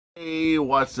Hey,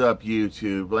 what's up,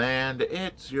 YouTube land?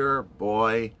 It's your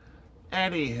boy,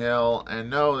 Eddie Hill, and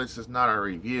no, this is not a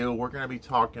review. We're going to be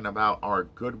talking about our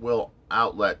Goodwill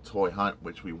outlet toy hunt,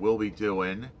 which we will be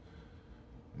doing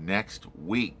next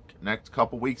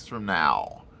couple weeks from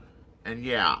now. And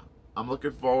yeah, I'm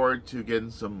looking forward to getting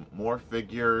some more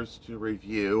figures to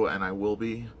review, and I will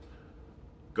be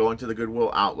going to the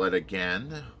Goodwill outlet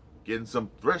again, getting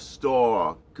some thrift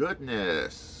store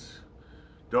goodness.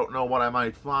 Don't know what I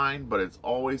might find, but it's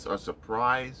always a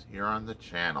surprise here on the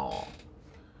channel.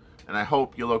 And I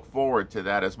hope you look forward to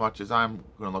that as much as I'm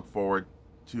going to look forward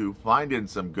to finding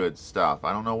some good stuff.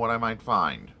 I don't know what I might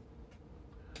find.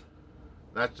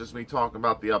 That's just me talking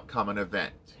about the upcoming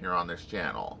event here on this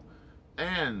channel.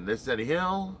 And this is Eddie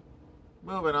Hill,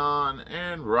 moving on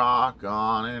and rock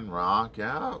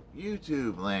out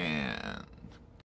YouTube land.